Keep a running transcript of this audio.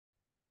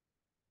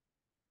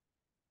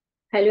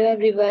Hello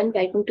everyone,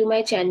 welcome to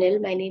my channel.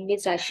 My name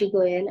is Rashi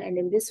Goel and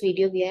in this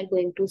video we are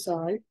going to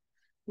solve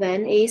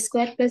when a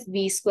square plus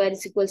b square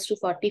is equals to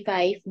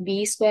 45,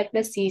 b square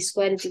plus c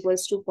square is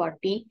equals to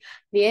 40,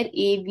 where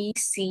a, b,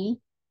 c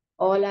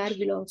all are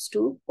belongs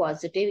to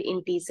positive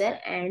integer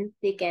and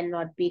they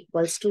cannot be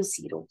equals to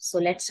 0. So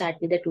let's start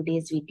with the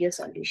today's video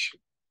solution.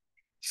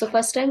 So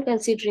first I'm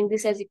considering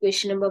this as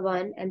equation number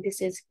 1 and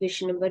this is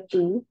equation number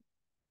 2.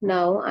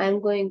 Now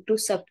I'm going to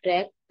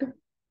subtract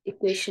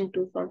equation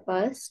 2 from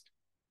first.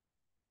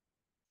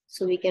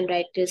 So we can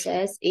write this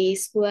as a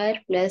square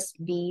plus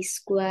b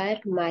square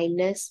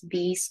minus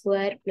b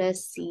square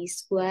plus c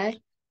square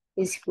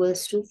is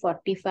equals to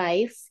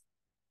 45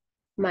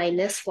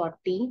 minus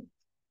 40.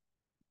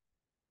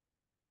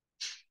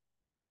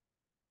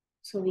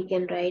 So we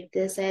can write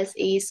this as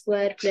a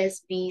square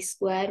plus b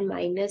square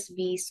minus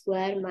b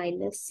square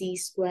minus c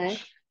square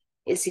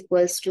is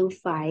equals to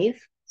 5.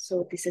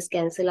 So this is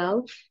cancel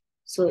out.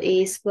 So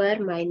a square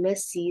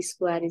minus c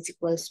square is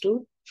equals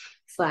to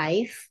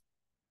 5.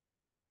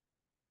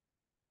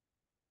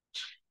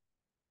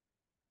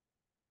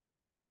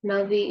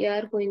 Now we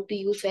are going to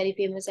use very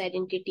famous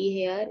identity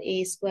here,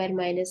 a square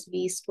minus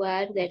b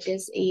square, that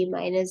is a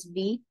minus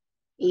b,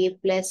 a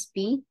plus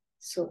b.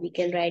 So we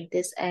can write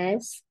this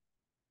as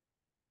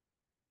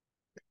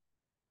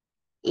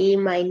a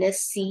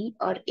minus c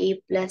or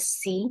a plus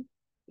c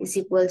is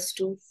equals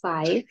to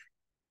 5.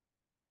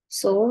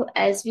 So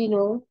as we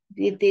know,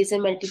 there is a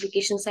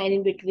multiplication sign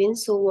in between.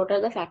 So what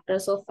are the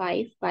factors of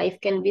 5? 5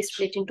 can be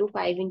split into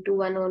 5 into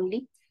 1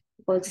 only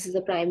because this is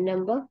a prime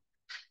number.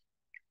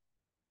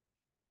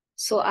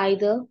 So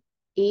either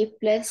a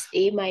plus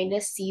a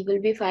minus c will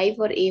be 5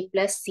 or a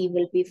plus c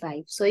will be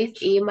 5. So if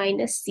a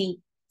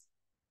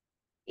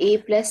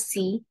plus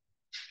c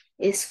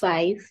is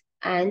 5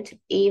 and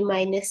a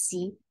minus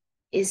c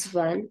is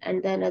 1,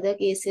 and the another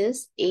case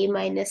is a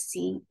minus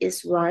c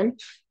is 1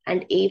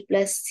 and a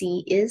plus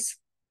c is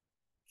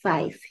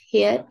 5.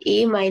 Here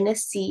a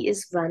minus c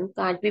is 1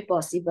 can't be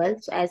possible.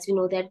 So as we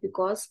know that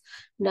because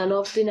none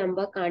of the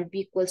number can't be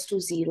equals to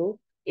 0.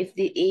 If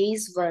the a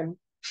is 1,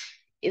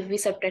 if we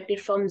subtract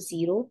it from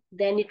 0,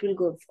 then it will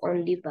go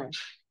only 1.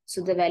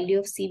 So the value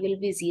of c will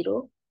be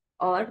 0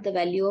 or the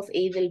value of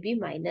a will be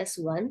minus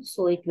 1.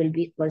 So it will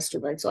be equals to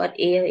 1. So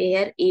here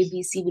a,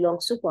 b, c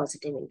belongs to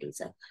positive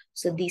integer.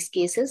 So these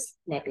cases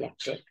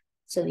neglected.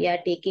 So we are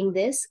taking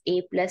this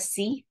a plus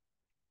c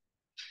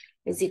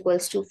is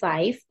equals to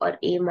 5 or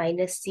a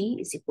minus c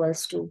is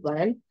equals to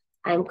 1.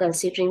 I am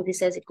considering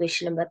this as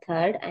equation number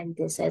 3 and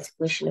this as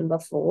equation number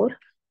 4.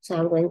 So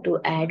I'm going to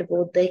add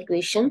both the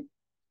equation.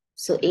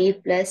 So a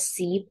plus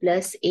c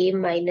plus a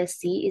minus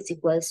c is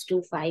equals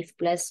to 5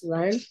 plus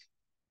 1.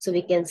 So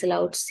we cancel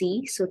out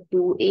c. So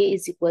 2a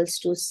is equals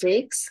to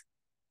 6.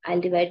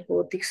 I'll divide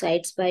both the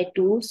sides by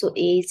 2. So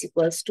a is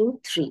equals to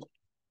 3.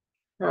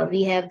 Now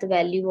we have the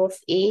value of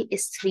a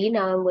is 3.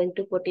 Now I'm going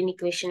to put in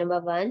equation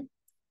number 1.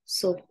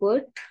 So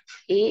put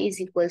a is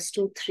equals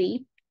to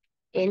 3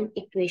 in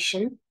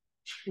equation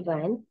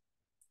 1.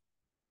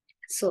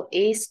 So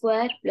a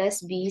square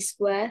plus b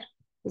square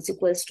is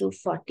equals to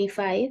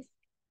 45.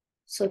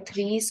 So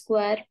 3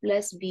 square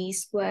plus b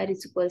square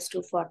is equals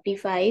to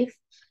 45.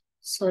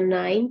 So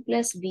 9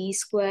 plus b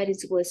square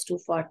is equals to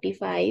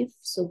 45.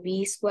 So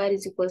b square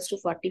is equals to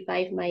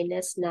 45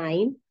 minus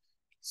 9.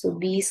 So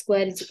b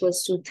square is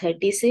equals to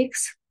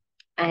 36.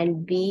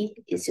 And b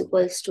is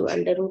equals to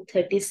under root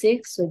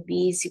 36. So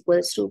b is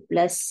equals to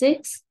plus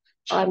 6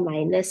 or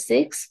minus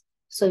 6.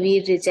 So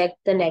we reject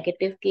the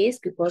negative case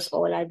because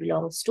all are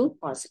belongs to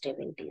positive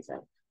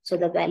integer. So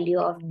the value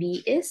of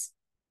b is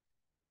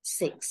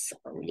 6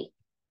 only.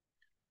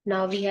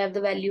 Now we have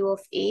the value of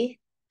a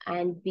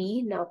and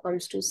b. Now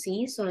comes to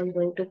c. So I'm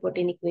going to put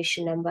in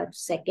equation number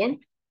 2.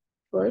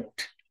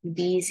 Put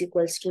b is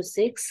equals to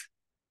 6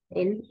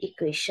 in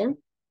equation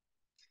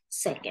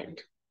 2.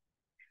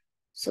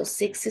 So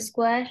 6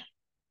 square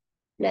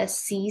plus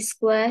c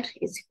square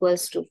is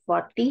equals to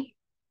 40.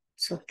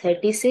 So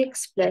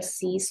 36 plus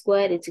c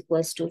square is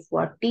equals to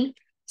 40.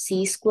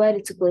 C square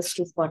is equals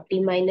to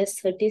 40 minus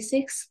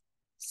 36.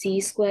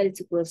 C square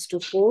is equals to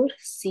 4.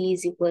 C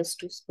is equals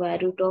to square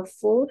root of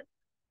 4.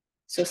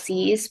 So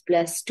C is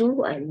plus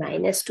 2 and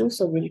minus 2.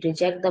 So we'll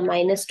reject the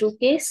minus 2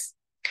 case.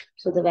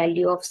 So the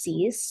value of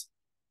C is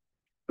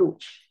 2.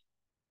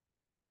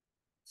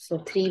 So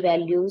 3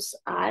 values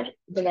are,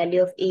 the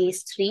value of A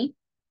is 3,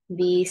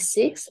 B is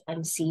 6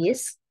 and C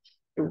is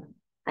 2.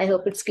 I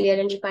hope it's clear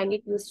and you find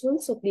it useful.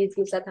 So please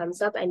give us a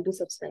thumbs up and do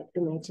subscribe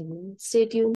to my channel. Stay tuned.